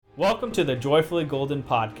Welcome to the Joyfully Golden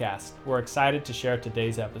podcast. We're excited to share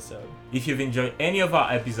today's episode. If you've enjoyed any of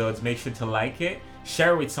our episodes, make sure to like it,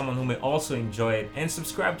 share it with someone who may also enjoy it, and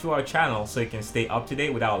subscribe to our channel so you can stay up to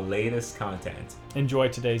date with our latest content. Enjoy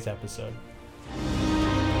today's episode.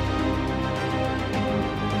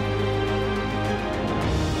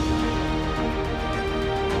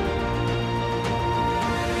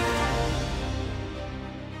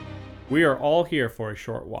 We are all here for a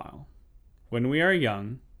short while. When we are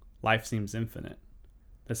young, life seems infinite.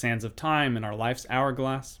 The sands of time in our life's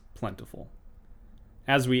hourglass, plentiful.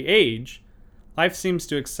 As we age, life seems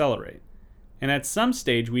to accelerate, and at some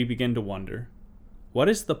stage we begin to wonder, what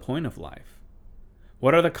is the point of life?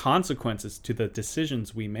 What are the consequences to the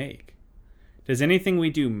decisions we make? Does anything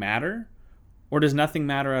we do matter, or does nothing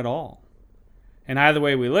matter at all? And either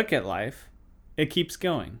way we look at life, it keeps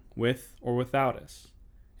going, with or without us.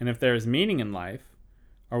 And if there is meaning in life,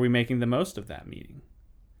 are we making the most of that meaning?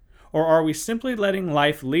 Or are we simply letting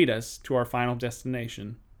life lead us to our final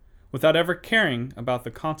destination without ever caring about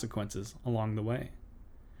the consequences along the way?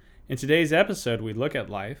 In today's episode, we look at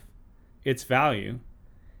life, its value,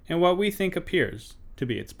 and what we think appears to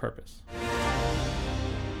be its purpose.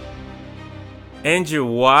 Andrew,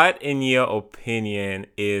 what, in your opinion,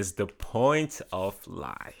 is the point of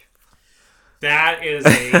life? That is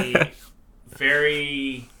a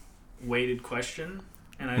very weighted question,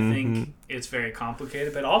 and I think it's very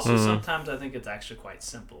complicated, but also sometimes I think it's actually quite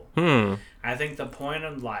simple. I think the point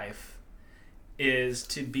of life is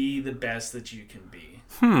to be the best that you can be.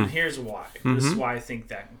 And here's why. This is why I think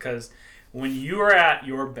that, because when you are at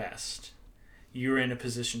your best, you're in a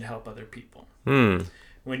position to help other people.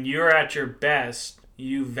 When you're at your best,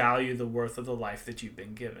 you value the worth of the life that you've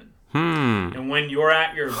been given. And when you're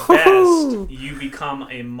at your best, you become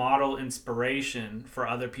a model inspiration for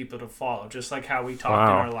other people to follow. Just like how we talked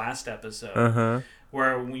in our last episode,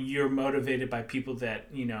 where when you're motivated by people that,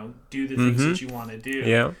 you know, do the things that you want to do.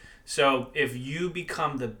 Yeah. So if you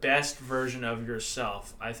become the best version of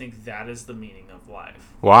yourself, I think that is the meaning of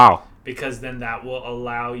life. Wow. Because then that will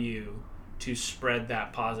allow you to spread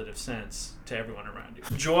that positive sense to everyone around you.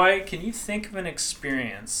 Joy, can you think of an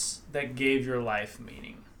experience that gave your life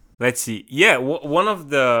meaning? Let's see. Yeah, one of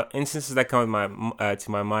the instances that come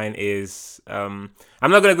to my mind is I'm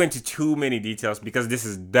not going to go into too many details because this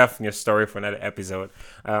is definitely a story for another episode.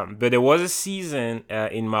 But there was a season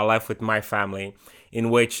in my life with my family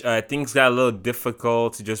in which things got a little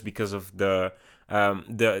difficult just because of the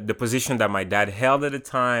position that my dad held at the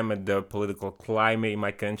time and the political climate in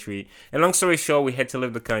my country. And long story short, we had to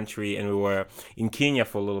leave the country and we were in Kenya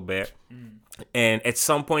for a little bit. And at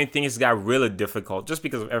some point, things got really difficult just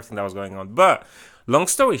because of everything that was going on. But long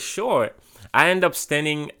story short, I ended up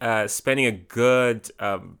spending a good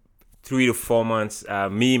 3 to 4 months,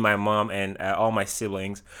 me, my mom, and all my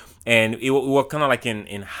siblings. And we were kind of like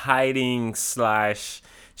in hiding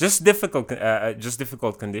 / just difficult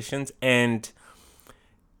conditions. And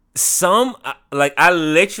I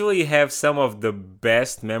literally have some of the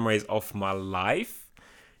best memories of my life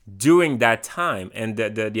during that time and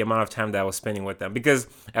the amount of time that I was spending with them, because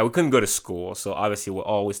we couldn't go to school, so obviously we're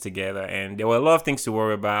always together, and there were a lot of things to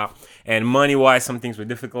worry about, and money-wise some things were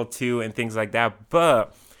difficult too and things like that.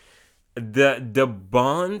 But the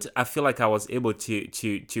bond I feel like I was able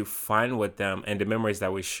to find with them and the memories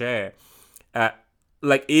that we share,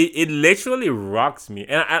 it literally rocked me.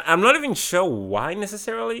 And I'm not even sure why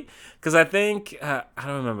necessarily, because I think I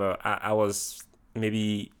don't remember, I was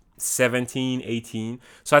maybe 17, 18.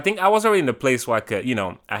 So I think I was already in the place where I could,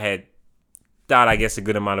 I had thought, I guess, a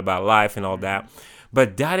good amount about life and all that.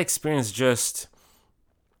 But that experience just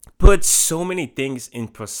put so many things in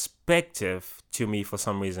perspective to me for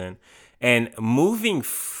some reason. And moving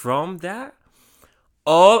from that,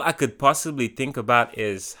 all I could possibly think about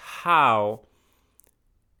is how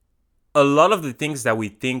a lot of the things that we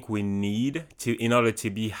think we need in order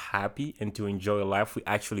to be happy and to enjoy life, we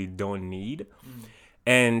actually don't need.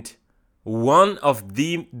 And one of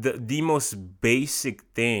the most basic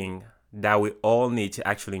thing that we all need to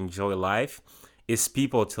actually enjoy life is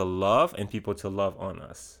people to love and people to love on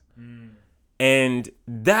us. And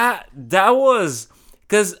that was,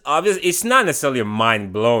 because obviously it's not necessarily a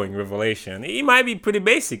mind-blowing revelation. It might be pretty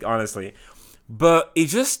basic, honestly. But it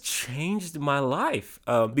just changed my life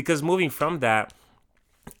because moving from that,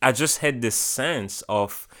 I just had this sense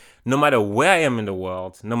of no matter where I am in the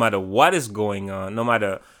world, no matter what is going on, no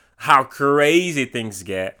matter how crazy things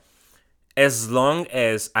get, as long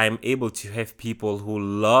as I'm able to have people who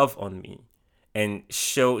love on me and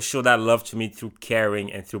show that love to me through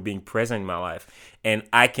caring and through being present in my life, and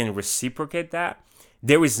I can reciprocate that,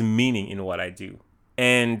 there is meaning in what I do.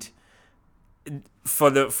 And for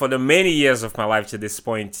the many years of my life to this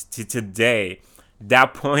point to today,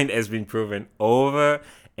 that point has been proven over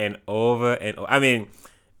and over and over. I mean,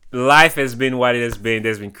 life has been what it has been.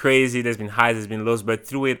 There's been crazy, there's been highs, there's been lows, but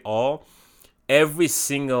through it all, every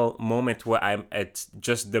single moment where I'm at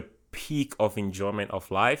just the peak of enjoyment of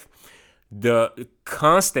life, the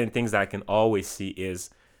constant things that I can always see is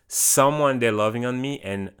someone they're loving on me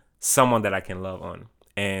and someone that I can love on.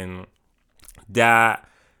 And that,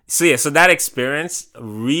 so that experience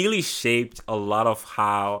really shaped a lot of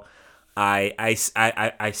how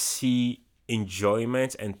I see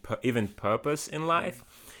enjoyment and even purpose in life.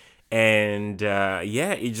 And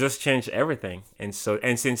it just changed everything. And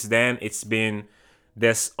since then, it's been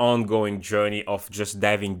this ongoing journey of just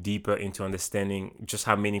diving deeper into understanding just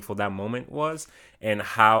how meaningful that moment was and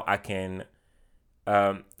how I can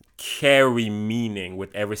carry meaning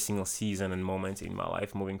with every single season and moment in my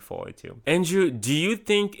life moving forward too. Andrew, do you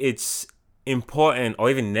think it's important or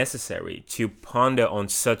even necessary to ponder on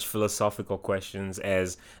such philosophical questions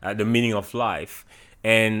as the meaning of life,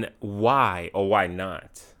 and why or why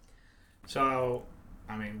not? So,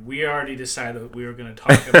 I mean, we already decided that we were going to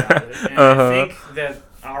talk about it. And I think that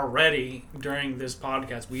already during this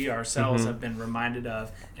podcast, we ourselves have been reminded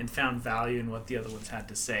of and found value in what the other ones had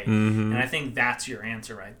to say. And I think that's your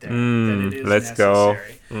answer right there. That it is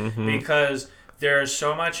necessary. Because there's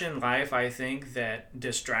so much in life, I think, that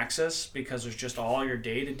distracts us because there's just all your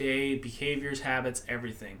day-to-day behaviors, habits,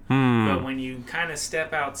 everything. But when you kind of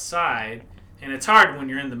step outside... And it's hard when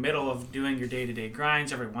you're in the middle of doing your day-to-day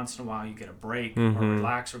grinds. Every once in a while you get a break or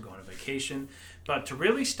relax or go on a vacation. But to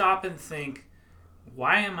really stop and think,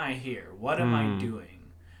 why am I here? What am I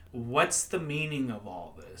doing? What's the meaning of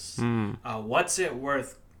all this? What's it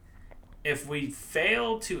worth? If we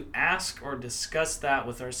fail to ask or discuss that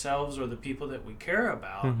with ourselves or the people that we care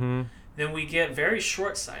about, then we get very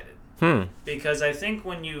short-sighted. Because I think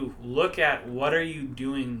when you look at what are you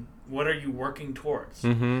doing, what are you working towards? I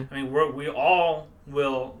mean, we all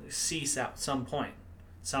will cease at some point.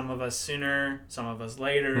 Some of us sooner, some of us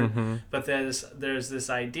later. But there's this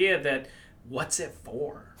idea that what's it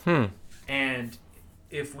for? And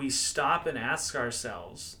if we stop and ask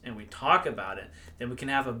ourselves and we talk about it, then we can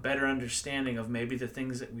have a better understanding of maybe the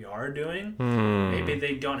things that we are doing. Maybe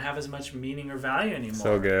they don't have as much meaning or value anymore.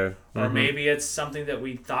 So good. Or maybe it's something that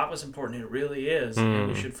we thought was important and it really is, and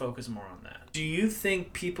we should focus more on that. Do you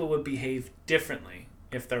think people would behave differently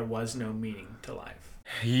if there was no meaning to life?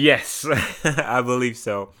 Yes, I believe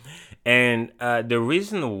so. And the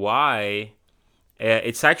reason why,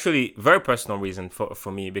 it's actually a very personal reason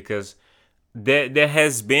for me, because there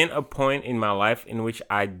has been a point in my life in which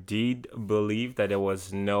I did believe that there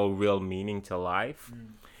was no real meaning to life.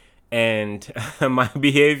 And my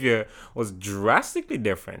behavior was drastically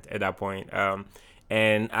different at that point.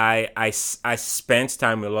 And I spent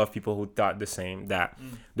time with a lot of people who thought the same, that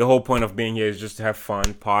the whole point of being here is just to have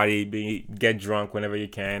fun, party, get drunk whenever you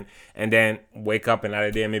can, and then wake up another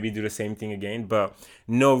day and maybe do the same thing again. But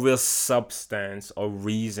no real substance or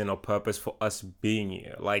reason or purpose for us being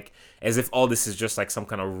here. Like, as if all this is just like some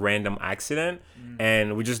kind of random accident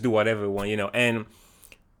and we just do whatever we want, you know. And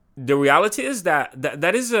the reality is that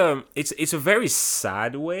is it's a very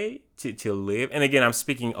sad way to live. And again, I'm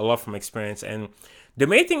speaking a lot from experience, and the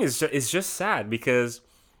main thing is just sad, because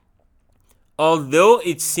although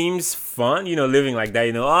it seems fun, you know, living like that,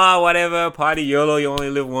 you know, whatever, party, YOLO, you only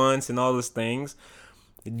live once and all those things,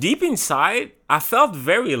 deep inside, I felt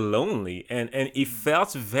very lonely and it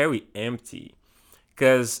felt very empty,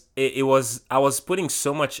 because I was putting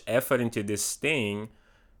so much effort into this thing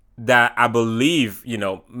that I believe, you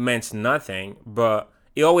know, meant nothing, but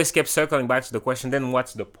it always kept circling back to the question, then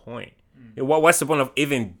what's the point? What's the point of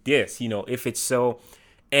even this, you know, if it's so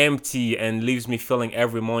empty and leaves me feeling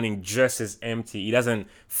every morning just as empty? It doesn't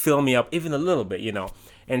fill me up even a little bit, you know.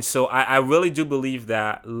 And so I really do believe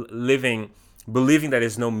that believing that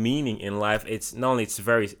there's no meaning in life, it's not only it's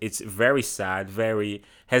very sad,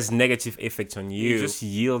 has negative effects on you. It just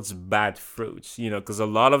yields bad fruits, you know, because a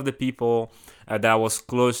lot of the people that I was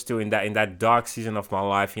close to in that dark season of my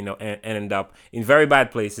life, you know, ended up in very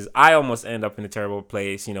bad places. I almost ended up in a terrible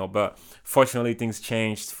place, you know, but fortunately things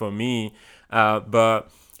changed for me. But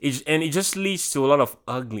it just leads to a lot of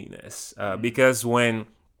ugliness, because when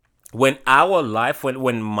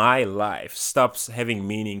my life stops having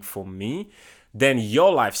meaning for me, then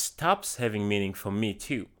your life stops having meaning for me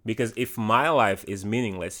too. Because if my life is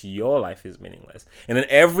meaningless, your life is meaningless. And then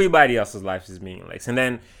everybody else's life is meaningless. And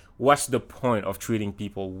then what's the point of treating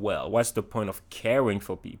people well? What's the point of caring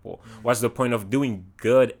for people? What's the point of doing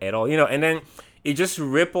good at all? You know, and then it just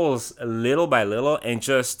ripples little by little, and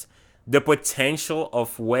just the potential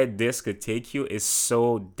of where this could take you is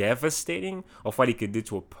so devastating, of what it could do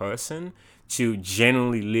to a person, to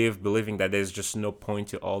genuinely live believing that there's just no point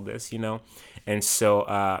to all this, And so,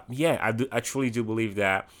 I truly do believe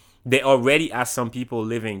that there already are some people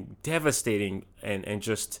living devastating and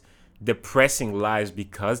just depressing lives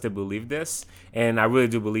because they believe this. And I really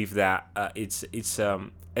do believe that it's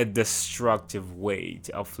a destructive way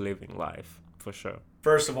of living life, for sure.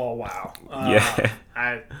 First of all, wow. Yeah.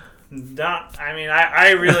 I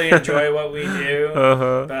really enjoy what we do,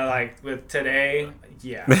 but like with today,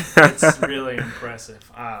 yeah, it's really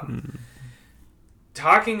impressive.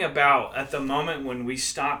 Talking about at the moment when we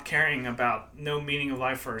stop caring about no meaning of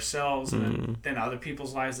life for ourselves, and then other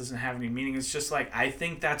people's lives doesn't have any meaning. It's just like, I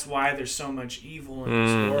think that's why there's so much evil in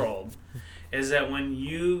this world, is that when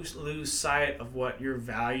you lose sight of what your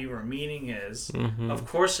value or meaning is, of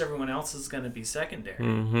course everyone else is going to be secondary.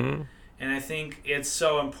 And I think it's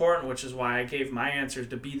so important, which is why I gave my answer,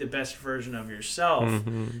 to be the best version of yourself,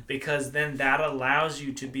 because then that allows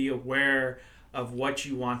you to be aware of what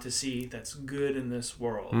you want to see that's good in this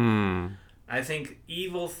world. I think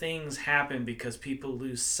evil things happen because people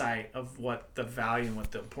lose sight of what the value and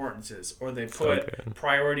what the importance is, or they put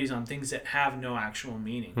priorities on things that have no actual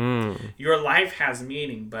meaning. Your life has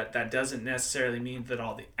meaning, but that doesn't necessarily mean that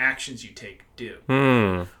all the actions you take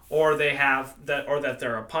do. Or they have that, or that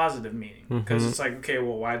they're a positive meaning. Because it's like, okay,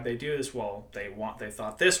 well, why did they do this? Well, they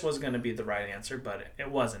thought this was going to be the right answer, but it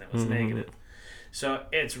wasn't. It was negative. So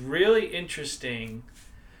it's really interesting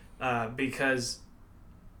because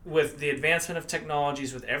with the advancement of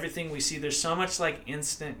technologies, with everything we see, there's so much like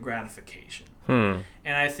instant gratification. And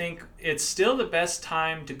I think it's still the best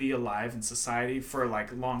time to be alive in society for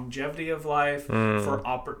like longevity of life, for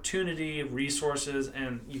opportunity, resources,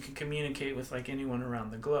 and you can communicate with like anyone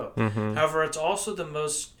around the globe. However, it's also the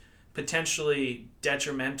most potentially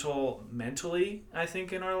detrimental mentally, I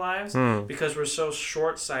think, in our lives, because we're so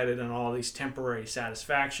short-sighted in all these temporary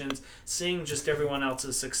satisfactions, seeing just everyone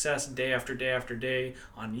else's success day after day after day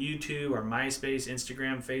on YouTube or MySpace,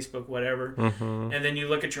 Instagram, Facebook, whatever, and then you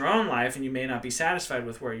look at your own life and you may not be satisfied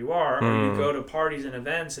with where you are, or you go to parties and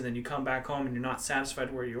events and then you come back home and you're not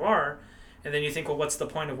satisfied where you are. And then you think, well, what's the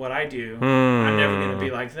point of what I do? I'm never going to be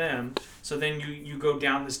like them. So then you go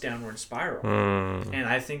down this downward spiral. And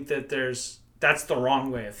I think that that's the wrong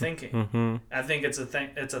way of thinking. I think it's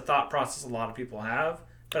a thought process a lot of people have,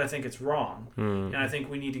 but I think it's wrong. And I think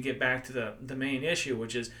we need to get back to the main issue,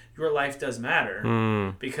 which is your life does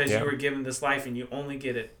matter because you were given this life and you only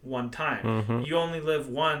get it one time. You only live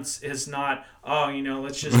once is not,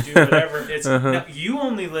 let's just do whatever. It's no, you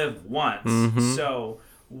only live once. So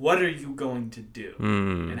what are you going to do?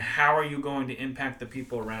 And how are you going to impact the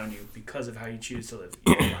people around you because of how you choose to live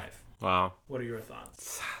your life? Wow. What are your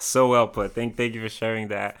thoughts? So well put. Thank you for sharing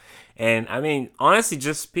that. And I mean, honestly,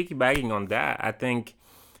 just piggybacking on that, I think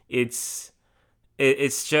it's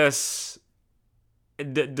just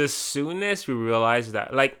the soonest we realize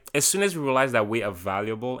that, as soon as we realize that we are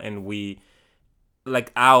valuable and we,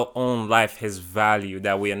 like, our own life has value,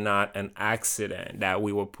 that we are not an accident, that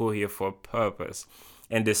we were put here for a purpose,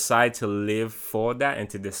 and decide to live for that and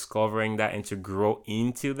to discovering that and to grow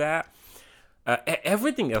into that,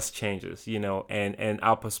 everything else changes, and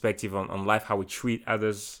our perspective on life, how we treat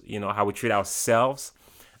others, how we treat ourselves,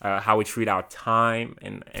 how we treat our time,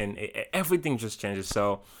 and everything just changes.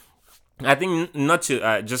 So I think not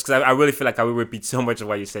to, just because I really feel like I will repeat so much of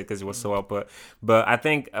what you said because it was so well put, but I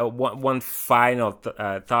think one final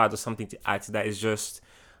thought or something to add to that is just,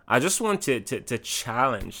 I just want to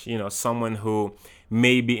challenge, someone who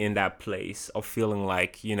may be in that place of feeling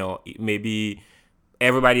like, maybe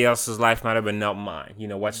everybody else's life matters but not mine.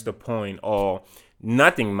 What's the point? Or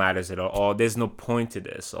nothing matters at all. Or there's no point to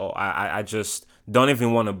this. Or I just don't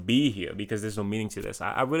even want to be here because there's no meaning to this.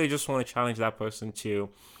 I really just want to challenge that person to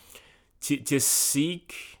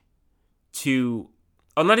seek to,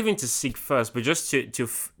 or not even to seek first, but just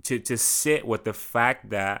to sit with the fact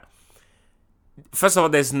that, first of all,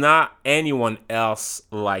 there's not anyone else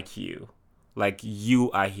like you. Like,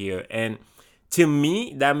 you are here. And to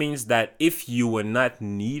me, that means that if you were not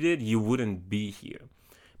needed, you wouldn't be here.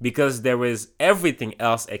 Because there is everything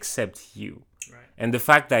else except you. Right. And the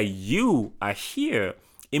fact that you are here,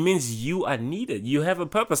 it means you are needed. You have a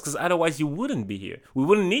purpose, because otherwise you wouldn't be here. We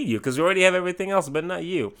wouldn't need you because we already have everything else, but not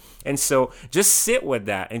you. And so just sit with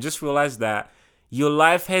that and just realize that your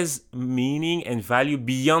life has meaning and value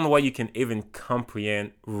beyond what you can even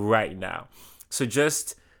comprehend right now. So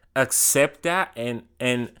just accept that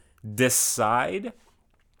and decide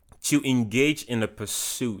to engage in the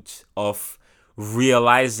pursuit of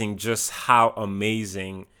realizing just how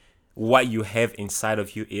amazing what you have inside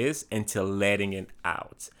of you is until letting it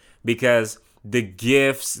out. Because the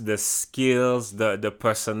gifts, the skills, the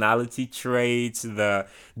personality traits, the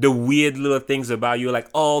weird little things about you, like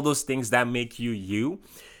all those things that make you you,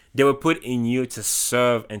 they were put in you to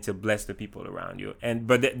serve and to bless the people around you.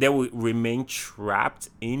 But they will remain trapped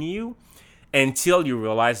in you until you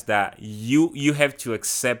realize that you have to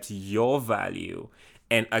accept your value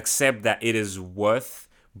and accept that it is worth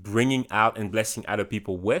bringing out and blessing other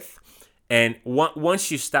people with. And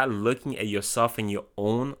once you start looking at yourself and your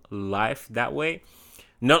own life that way,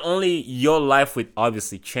 not only your life will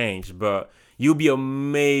obviously change, but you'll be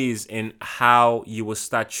amazed in how you will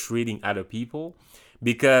start treating other people,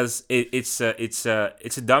 because it's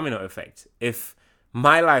a domino effect. If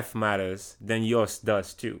my life matters, then yours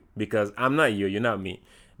does too, because I'm not you, you're not me.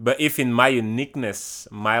 But if in my uniqueness,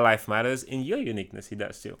 my life matters, in your uniqueness, it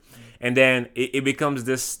does too. And then it becomes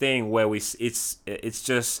this thing where it's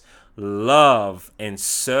just love and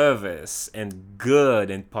service and good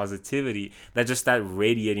and positivity that just start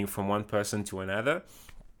radiating from one person to another.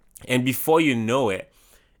 And before you know it,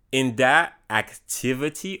 in that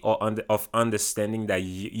activity of understanding that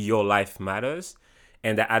your life matters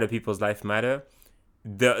and that other people's life matter,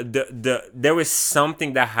 there is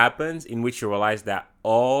something that happens in which you realize that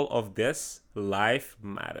all of this life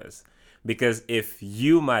matters. Because if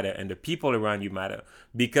you matter and the people around you matter,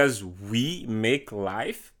 because we make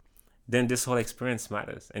life, then this whole experience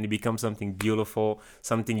matters, and it becomes something beautiful,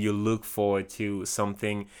 something you look forward to,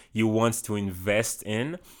 something you want to invest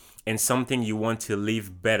in, and something you want to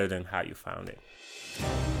live better than how you found it.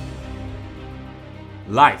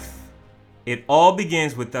 Life. It all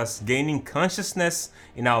begins with us gaining consciousness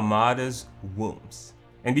in our mother's wombs.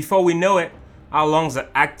 And before we know it, our lungs are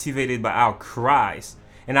activated by our cries,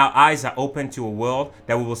 and our eyes are open to a world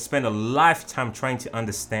that we will spend a lifetime trying to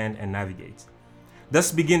understand and navigate.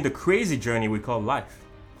 Thus begin the crazy journey we call life.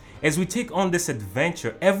 As we take on this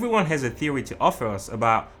adventure, everyone has a theory to offer us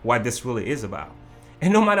about what this really is about.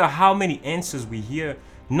 And no matter how many answers we hear,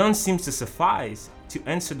 none seems to suffice to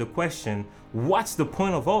answer the question, what's the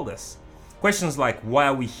point of all this? Questions like, why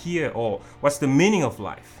are we here? Or what's the meaning of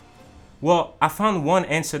life? Well, I found one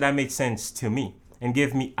answer that made sense to me and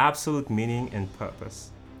gave me absolute meaning and purpose.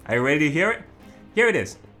 Are you ready to hear it? Here it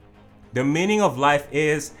is. The meaning of life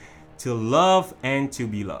is to love and to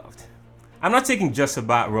be loved. I'm not talking just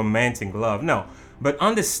about romantic love, no, but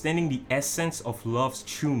understanding the essence of love's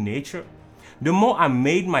true nature. The more I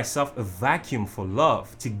made myself a vacuum for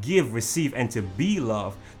love, to give, receive, and to be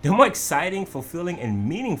loved, the more exciting, fulfilling, and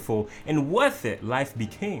meaningful and worth it life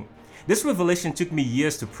became. This revelation took me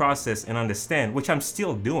years to process and understand, which I'm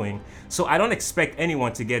still doing, so I don't expect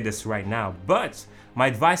anyone to get this right now. But my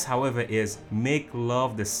advice, however, is make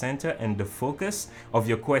love the center and the focus of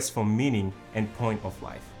your quest for meaning and point of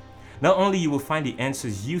life. Not only you will find the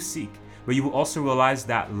answers you seek, but you will also realize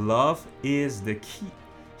that love is the key.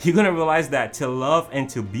 You're going to realize that to love and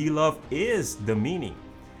to be loved is the meaning.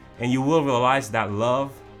 And you will realize that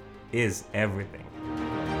love is everything.